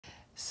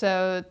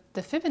So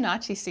the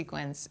Fibonacci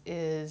sequence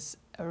is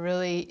a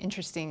really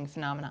interesting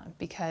phenomenon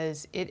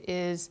because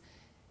it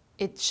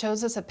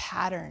shows us a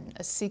pattern,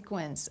 a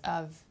sequence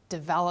of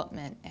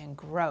development and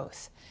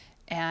growth,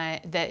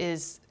 and that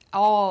is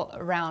all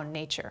around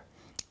nature.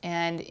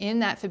 And in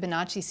that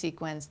Fibonacci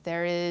sequence,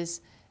 there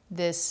is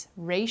this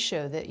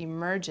ratio that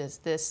emerges,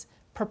 this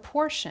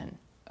proportion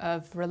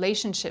of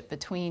relationship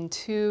between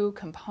two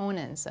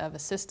components of a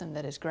system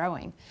that is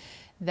growing,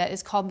 that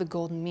is called the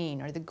golden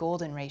mean, or the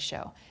golden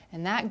ratio.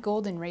 And that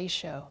golden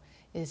ratio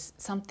is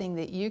something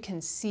that you can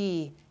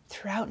see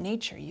throughout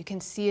nature. You can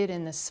see it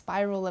in the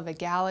spiral of a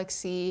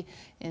galaxy,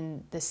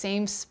 in the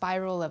same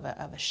spiral of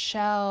a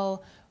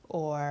shell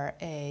or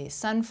a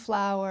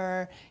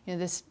sunflower. You know,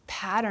 this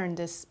pattern,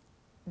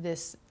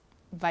 this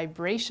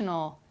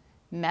vibrational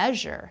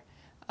measure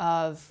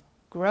of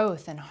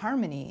growth and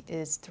harmony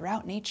is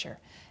throughout nature.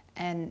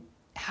 And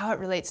how it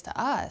relates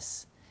to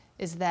us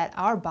is that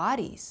our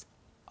bodies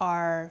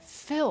are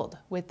filled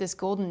with this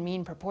golden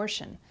mean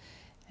proportion.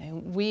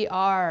 And we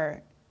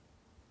are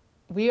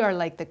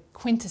like the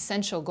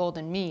quintessential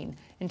golden mean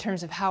in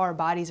terms of how our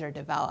bodies are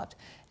developed.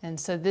 And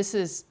so this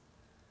is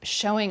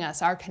showing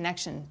us our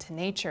connection to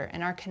nature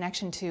and our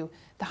connection to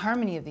the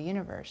harmony of the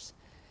universe.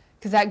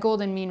 Because that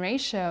golden mean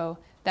ratio,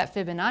 that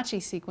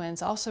Fibonacci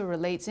sequence, also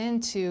relates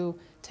into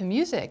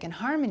music and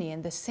harmony,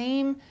 and the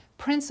same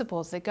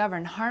principles that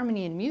govern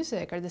harmony in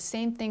music are the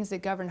same things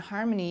that govern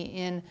harmony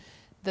in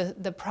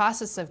the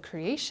process of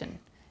creation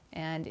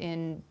and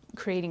in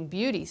creating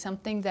beauty.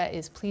 Something that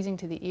is pleasing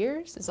to the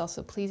ears is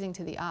also pleasing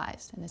to the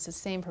eyes, and it's the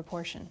same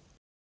proportion.